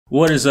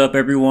What is up,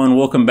 everyone?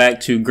 Welcome back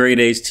to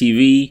GrayDays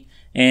TV,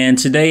 and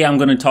today I'm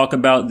going to talk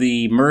about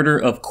the murder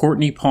of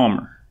Courtney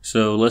Palmer.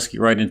 So let's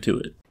get right into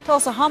it.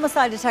 Tulsa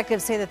homicide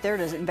detectives say that they're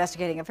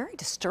investigating a very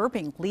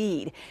disturbing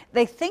lead.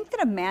 They think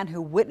that a man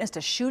who witnessed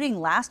a shooting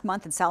last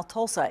month in South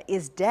Tulsa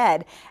is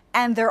dead,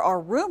 and there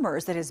are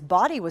rumors that his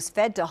body was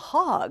fed to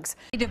hogs.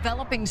 A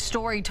developing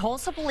story.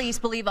 Tulsa police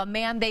believe a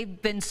man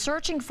they've been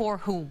searching for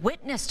who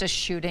witnessed a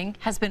shooting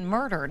has been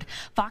murdered.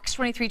 Fox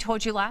 23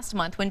 told you last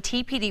month when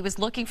TPD was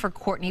looking for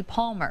Courtney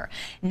Palmer.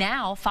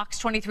 Now,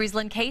 Fox 23's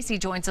Lynn Casey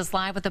joins us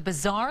live with a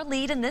bizarre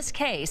lead in this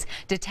case.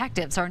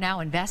 Detectives are now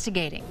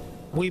investigating.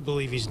 We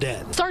believe he's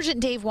dead.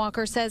 Sergeant Dave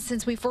Walker says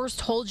since we first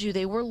told you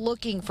they were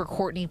looking for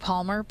Courtney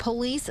Palmer,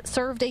 police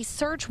served a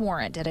search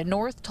warrant at a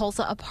North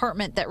Tulsa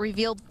apartment that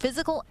revealed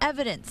physical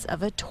evidence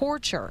of a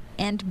torture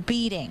and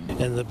beating.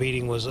 And the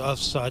beating was of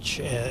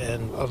such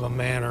and of a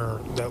manner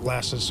that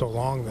lasted so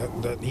long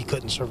that he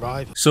couldn't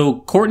survive. So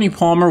Courtney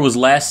Palmer was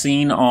last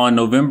seen on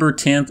November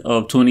 10th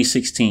of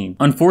 2016.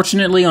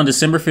 Unfortunately, on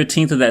December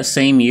 15th of that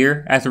same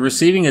year, after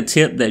receiving a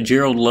tip that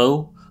Gerald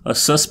Lowe, a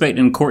suspect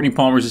in Courtney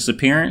Palmer's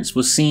disappearance,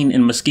 was seen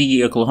in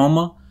Muskogee,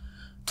 Oklahoma,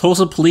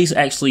 Tulsa police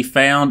actually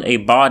found a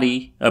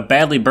body, a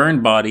badly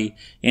burned body,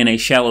 in a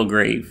shallow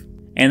grave.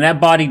 And that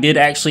body did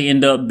actually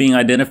end up being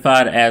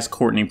identified as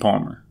Courtney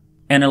Palmer.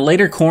 And a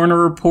later coroner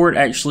report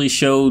actually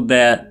showed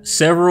that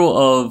several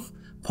of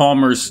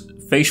Palmer's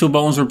facial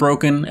bones were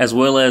broken, as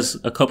well as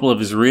a couple of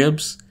his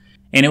ribs.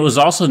 And it was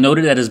also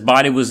noted that his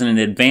body was in an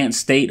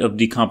advanced state of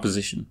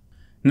decomposition.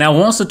 Now,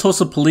 once the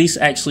Tulsa police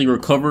actually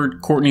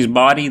recovered Courtney's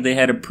body, they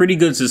had a pretty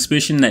good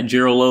suspicion that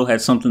Gerald Lowe had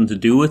something to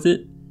do with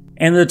it.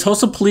 And the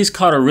Tulsa police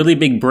caught a really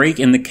big break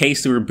in the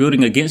case they were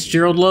building against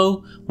Gerald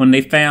Lowe when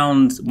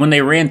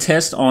they ran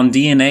tests on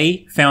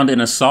DNA found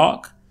in a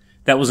sock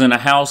that was in a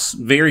house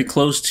very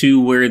close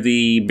to where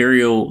the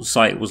burial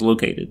site was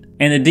located.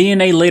 And the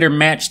DNA later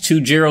matched to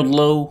Gerald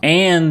Lowe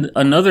and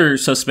another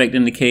suspect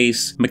in the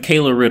case,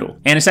 Michaela Riddle.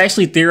 And it's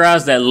actually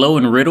theorized that Lowe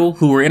and Riddle,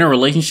 who were in a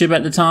relationship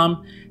at the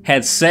time,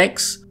 had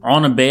sex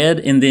on a bed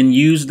and then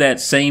used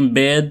that same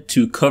bed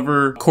to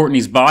cover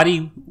Courtney's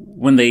body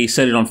when they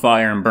set it on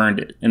fire and burned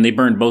it. And they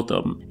burned both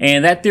of them.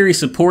 And that theory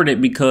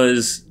supported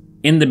because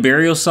in the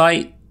burial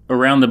site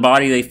around the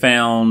body they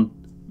found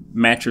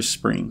mattress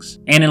springs.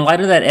 And in light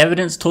of that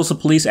evidence, Tulsa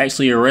police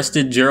actually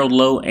arrested Gerald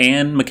Lowe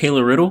and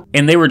Michaela Riddle,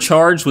 and they were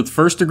charged with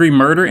first-degree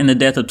murder in the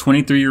death of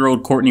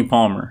 23-year-old Courtney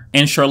Palmer.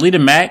 And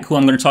Charlita Mack, who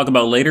I'm going to talk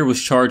about later,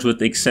 was charged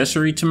with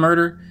accessory to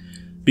murder,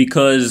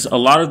 because a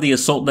lot of the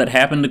assault that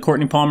happened to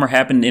Courtney Palmer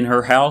happened in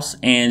her house,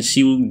 and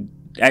she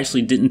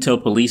actually didn't tell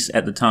police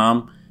at the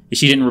time.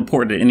 She didn't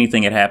report that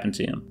anything had happened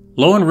to him.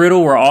 Lowe and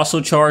Riddle were also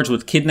charged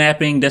with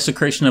kidnapping,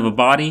 desecration of a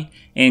body,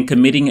 and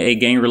committing a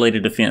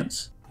gang-related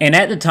offense. And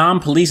at the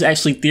time, police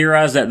actually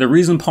theorized that the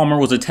reason Palmer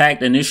was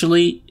attacked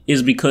initially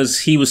is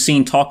because he was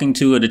seen talking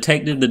to a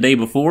detective the day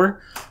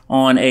before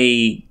on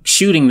a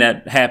shooting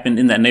that happened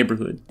in that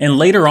neighborhood. And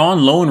later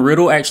on, Lowe and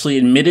Riddle actually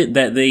admitted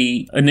that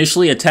they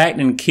initially attacked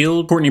and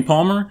killed Courtney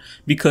Palmer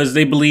because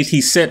they believed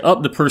he set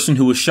up the person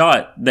who was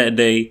shot that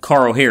day,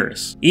 Carl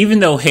Harris. Even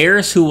though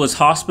Harris, who was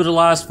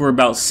hospitalized for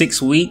about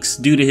 6 weeks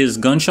due to his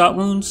gunshot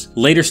wounds,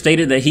 later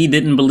stated that he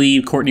didn't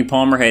believe Courtney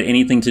Palmer had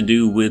anything to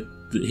do with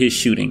his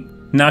shooting.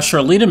 Now,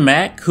 Charlita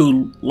Mack,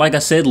 who, like I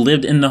said,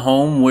 lived in the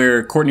home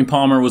where Courtney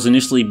Palmer was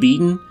initially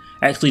beaten,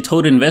 actually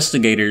told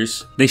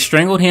investigators, "They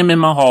strangled him in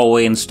my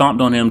hallway and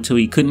stomped on him till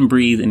he couldn't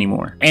breathe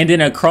anymore." And in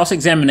a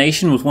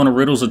cross-examination with one of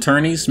Riddle's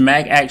attorneys,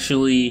 Mack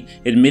actually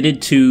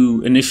admitted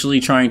to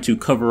initially trying to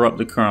cover up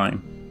the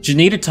crime.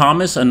 Janita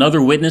Thomas,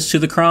 another witness to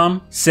the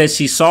crime, says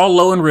she saw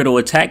Lowe and Riddle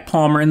attack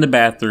Palmer in the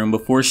bathroom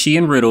before she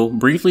and Riddle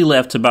briefly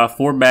left to buy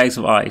 4 bags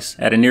of ice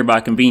at a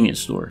nearby convenience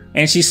store.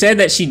 And she said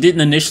that she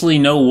didn't initially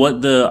know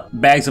what the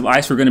bags of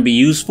ice were going to be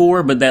used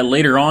for, but that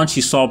later on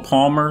she saw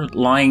Palmer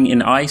lying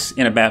in ice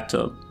in a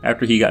bathtub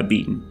after he got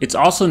beaten. It's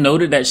also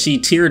noted that she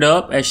teared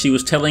up as she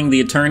was telling the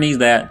attorneys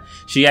that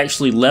she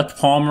actually left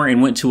Palmer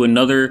and went to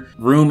another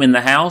room in the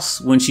house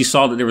when she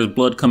saw that there was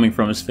blood coming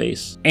from his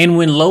face. And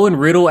when Lowe and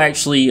Riddle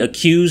actually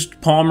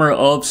accused Palmer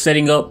of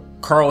setting up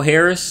Carl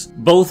Harris,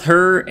 both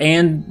her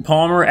and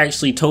Palmer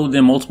actually told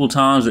them multiple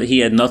times that he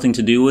had nothing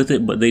to do with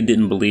it, but they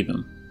didn't believe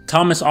him.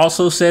 Thomas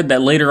also said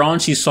that later on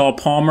she saw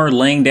Palmer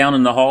laying down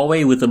in the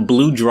hallway with a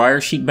blue dryer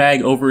sheet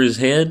bag over his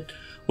head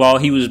while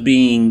he was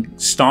being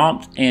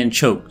stomped and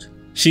choked.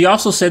 She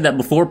also said that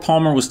before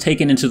Palmer was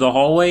taken into the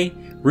hallway,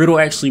 Riddle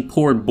actually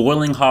poured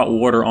boiling hot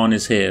water on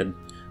his head,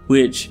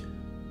 which,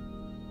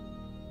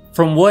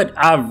 from what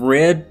I've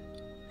read,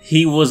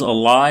 he was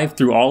alive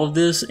through all of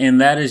this, and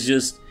that is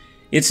just,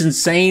 it's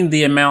insane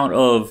the amount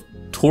of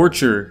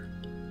torture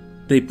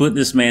they put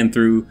this man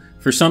through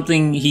for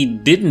something he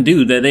didn't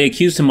do, that they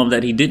accused him of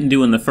that he didn't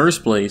do in the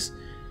first place.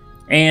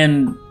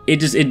 And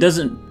it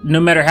doesn't,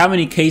 no matter how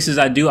many cases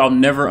I do, I'll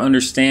never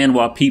understand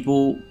why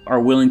people are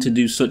willing to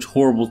do such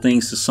horrible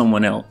things to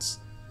someone else.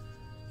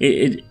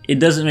 It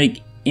doesn't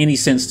make any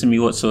sense to me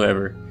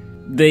whatsoever.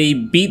 They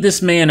beat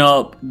this man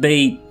up,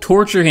 they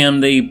torture him,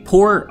 they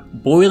pour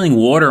boiling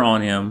water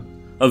on him.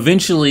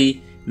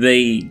 Eventually,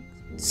 they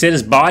set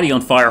his body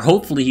on fire.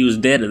 Hopefully he was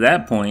dead at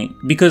that point,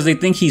 because they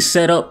think he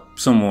set up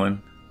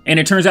someone. And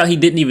it turns out he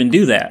didn't even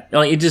do that.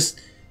 Like,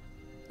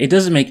 it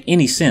doesn't make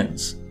any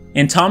sense.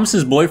 And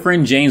Thomas's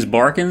boyfriend, James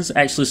Barkins,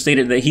 actually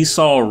stated that he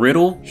saw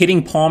Riddle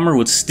hitting Palmer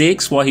with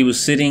sticks while he was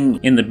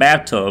sitting in the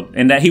bathtub,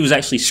 and that he was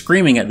actually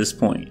screaming at this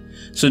point.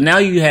 So now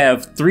you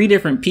have 3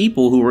 different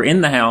people who were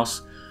in the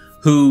house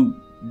who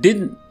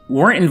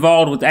weren't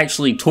involved with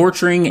actually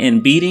torturing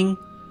and beating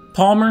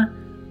Palmer,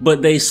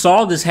 but they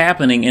saw this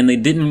happening and they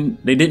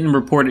didn't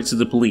report it to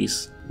the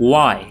police.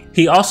 Why?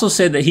 He also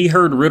said that he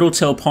heard Riddle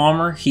tell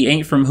Palmer he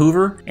ain't from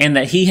Hoover and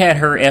that he had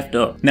her effed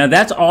up. Now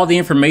that's all the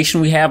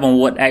information we have on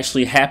what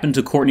actually happened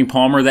to Courtney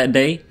Palmer that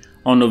day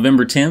on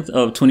November 10th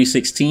of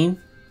 2016.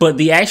 But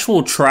the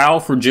actual trial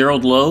for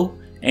Gerald Lowe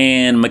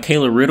and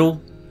Michaela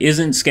Riddle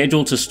isn't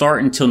scheduled to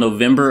start until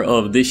November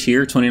of this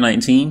year,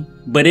 2019.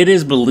 But it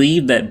is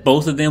believed that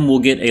both of them will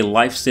get a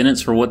life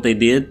sentence for what they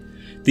did.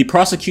 The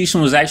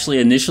prosecution was actually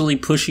initially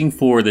pushing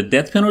for the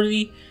death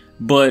penalty,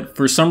 but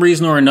for some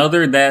reason or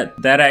another,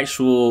 that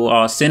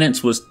actual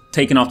sentence was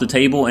taken off the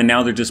table, and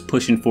now they're just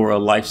pushing for a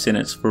life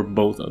sentence for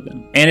both of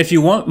them. And if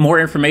you want more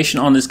information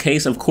on this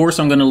case, of course,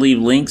 I'm going to leave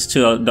links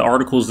to the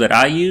articles that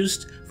I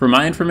used for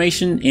my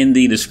information in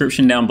the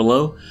description down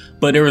below.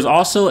 But there was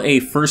also a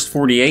First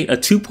 48, a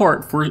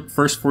 2-part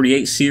First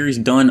 48 series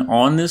done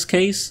on this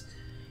case.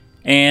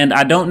 And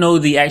I don't know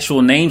the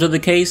actual names of the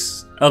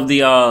case, of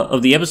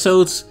the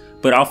episodes,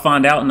 but I'll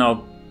find out,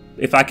 and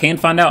if I can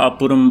find out, I'll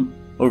put them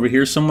over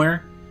here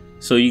somewhere,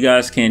 so you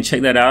guys can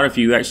check that out if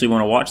you actually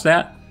want to watch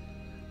that.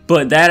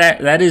 But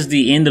that is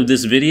the end of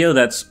this video.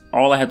 That's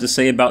all I have to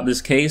say about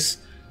this case.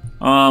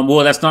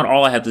 Well, that's not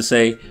all I have to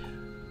say.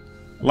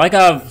 Like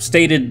I've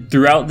stated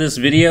throughout this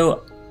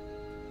video,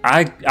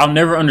 I'll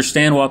never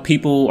understand why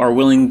people are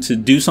willing to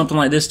do something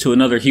like this to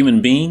another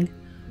human being.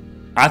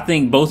 I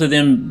think both of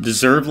them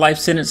deserve life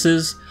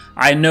sentences.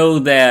 I know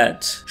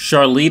that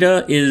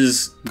Charlita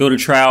go to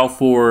trial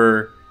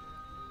for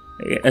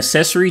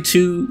accessory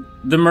to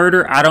the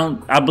murder.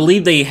 I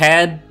believe they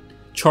had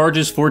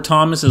charges for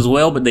Thomas as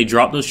well, but they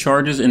dropped those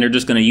charges and they're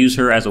just going to use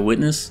her as a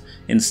witness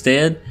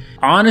instead.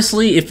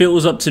 Honestly, if it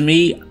was up to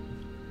me,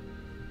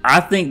 I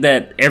think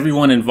that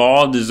everyone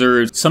involved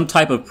deserves some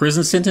type of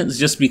prison sentence,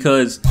 just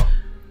because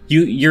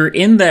you're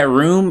in that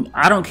room.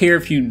 I don't care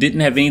if you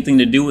didn't have anything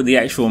to do with the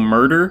actual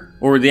murder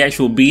or the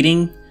actual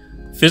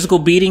physical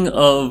beating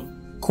of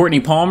Courtney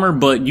Palmer,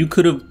 but you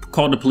could have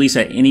called the police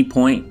at any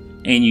point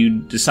and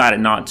you decided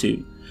not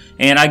to.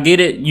 And I get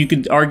it, you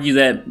could argue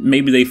that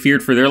maybe they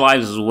feared for their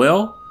lives as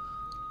well,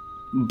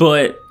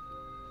 but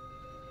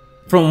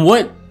from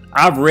what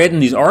I've read in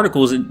these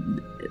articles,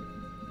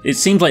 it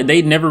seems like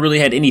they never really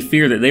had any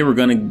fear that they were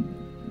going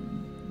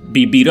to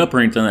be beat up or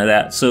anything like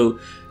that. So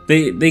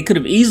they could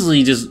have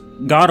easily just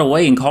got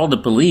away and called the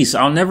police.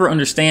 I'll never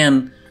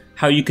understand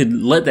how you could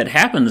let that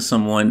happen to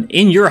someone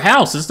in your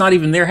house. It's not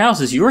even their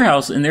house, it's your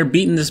house, and they're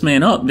beating this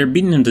man up. They're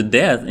beating him to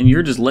death, and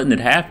you're just letting it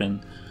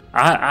happen.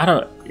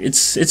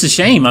 It's a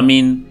shame. I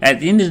mean, at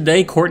the end of the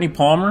day, Courtney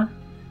Palmer,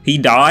 he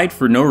died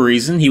for no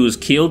reason. He was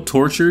killed,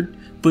 tortured,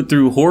 put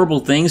through horrible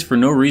things for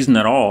no reason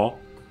at all,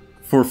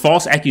 for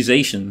false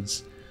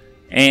accusations.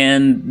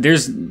 And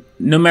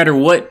no matter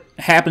what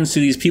happens to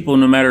these people,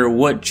 no matter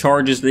what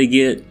charges they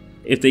get,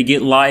 if they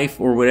get life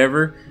or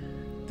whatever,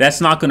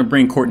 that's not going to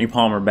bring Courtney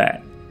Palmer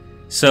back.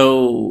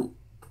 So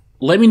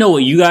let me know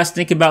what you guys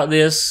think about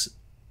this.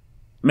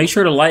 Make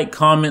sure to like,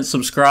 comment,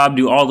 subscribe,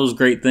 do all those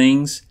great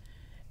things.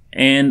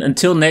 And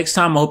until next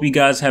time, I hope you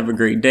guys have a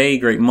great day,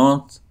 great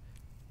month,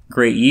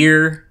 great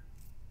year,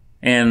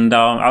 and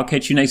I'll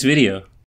catch you next video.